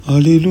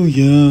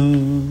Alleluia,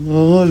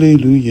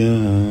 Alleluia,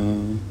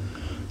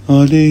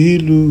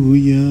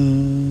 Alleluia,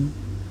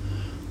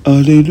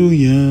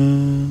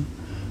 Alleluia,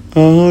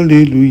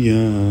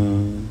 Alleluia,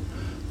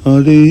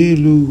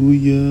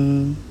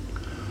 Alleluia.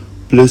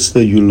 Blessed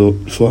are you,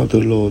 Lord, Father,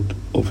 Lord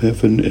of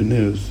heaven and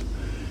earth.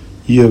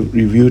 You have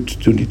revealed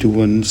to little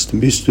ones the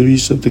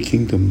mysteries of the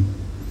kingdom.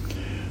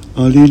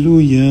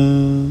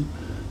 Alleluia,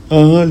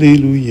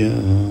 Alleluia,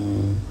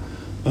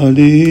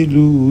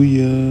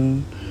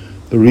 Alleluia.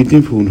 A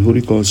reading from the Holy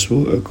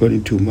Gospel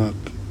according to Mark.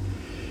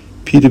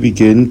 Peter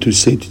began to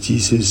say to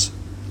Jesus,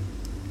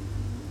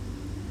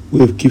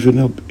 "We have given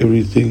up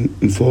everything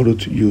and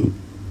followed you."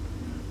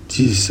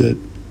 Jesus said,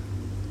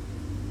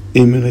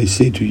 "Amen, I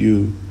say to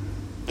you,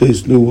 there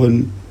is no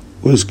one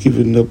who has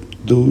given up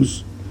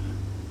those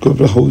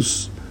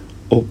house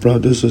or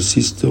brothers or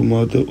sister, or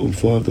mother or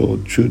father or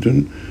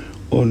children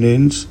or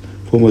lands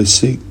for my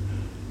sake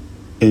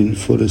and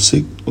for the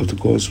sake of the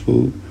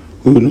gospel,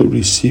 who will not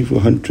receive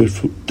 100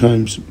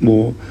 times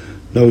more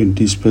now in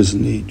this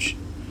present age,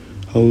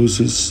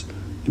 houses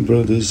and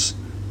brothers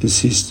and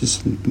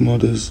sisters and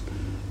mothers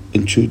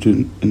and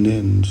children and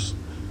lands,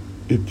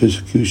 with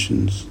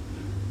persecutions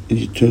and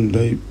eternal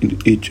life in the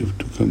age of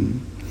to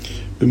come.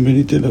 But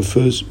many that are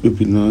first will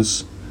be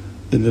last,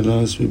 and the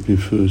last will be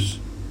first."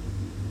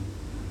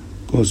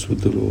 Gospel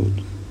of the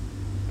Lord.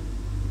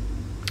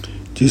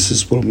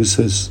 Jesus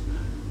promises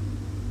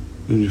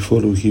when we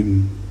follow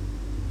Him,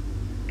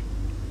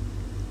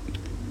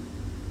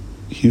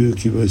 He will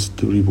give us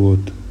the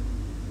reward.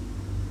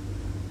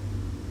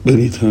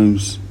 Many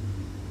times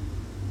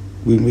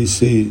we may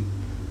say,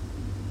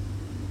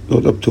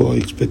 not up to our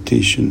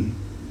expectation,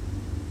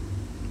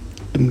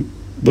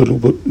 but no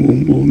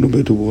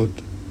matter what,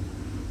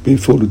 when we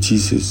follow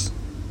Jesus,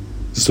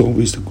 it's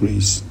always the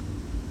grace,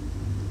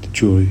 the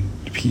joy,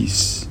 the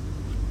peace.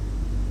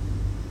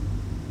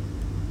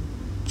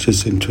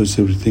 Just entrust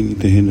everything in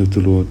the hand of the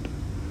Lord.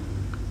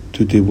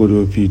 Today,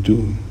 whatever we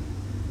do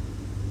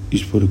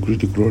is for the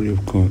greater glory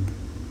of God.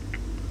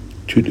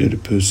 Treat every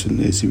person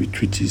as if we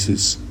treat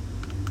Jesus.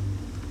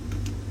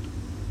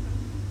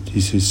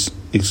 Jesus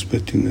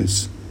expecting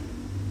us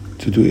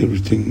to do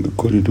everything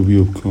according to the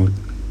will of God.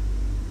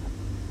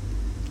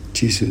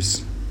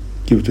 Jesus,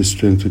 give the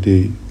strength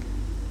today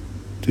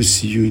to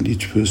see you in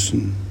each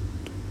person,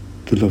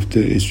 to love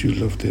them as you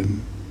love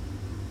them.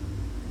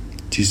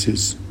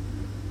 Jesus,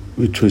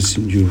 we trust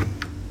in you.